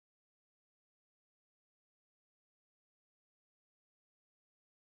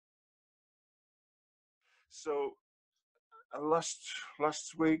So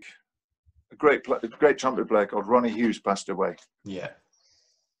last week, a great trumpet player called Ronnie Hughes passed away. Yeah.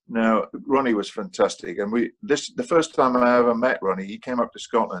 Now, Ronnie was fantastic, and the first time I ever met Ronnie, he came up to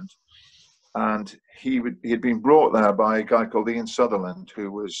Scotland, and he had been brought there by a guy called Ian Sutherland,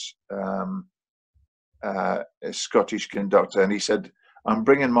 who was a Scottish conductor, and he said, "I'm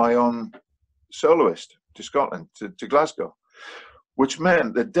bringing my own soloist to Scotland, to Glasgow," which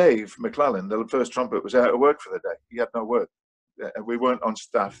meant that Dave McLennan, the first trumpet, was out of work for the day. He had no work. We weren't on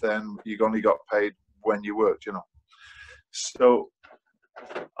staff then. You only got paid when you worked, you know. So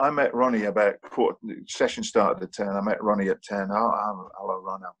I met Ronnie about session started at 10. I met Ronnie at 10. Hello,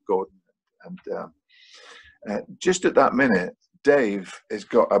 Ron, I'm Gordon. And just at that minute, Dave has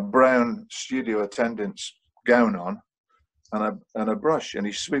got a brown studio attendant's gown on and a brush, and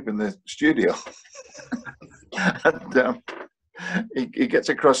he's sweeping the studio. And he gets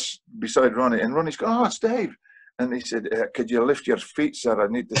across beside Ronnie, and Ronnie's going, "Oh, it's Dave." And he said, "Could you lift your feet, sir? I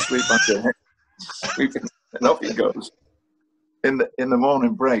need to sweep under." Sweeping, and off he goes. In the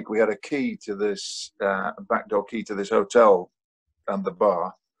morning break, we had a key to this backdoor key to this hotel and the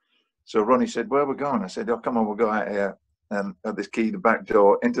bar. So Ronnie said, "Where are we going?" I said, "Oh, come on, we'll go out here." And at this key, the back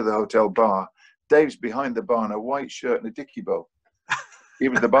door into the hotel bar. Dave's behind the bar in a white shirt and a dicky bow. He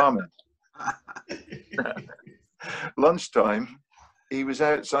was the barman. Lunchtime, he was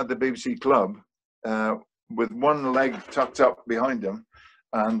outside the BBC club with one leg tucked up behind him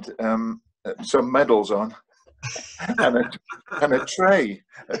and some medals on. and a tray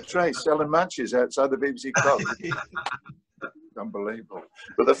selling matches outside the BBC club. Unbelievable.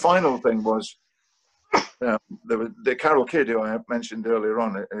 But the final thing was the Carol Kidd, who I mentioned earlier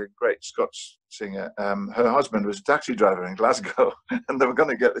on, a great Scots singer. Her husband was a taxi driver in Glasgow, and they were going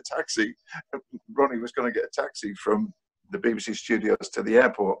to get the taxi. Ronnie was going to get a taxi from the BBC studios to the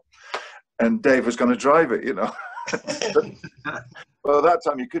airport, and Dave was going to drive it, you know. Well, at that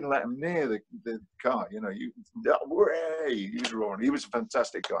time, you couldn't let him near the car, you know. He was roaring. He was a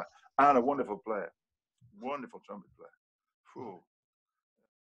fantastic guy and a wonderful player, wonderful trumpet player. Whew.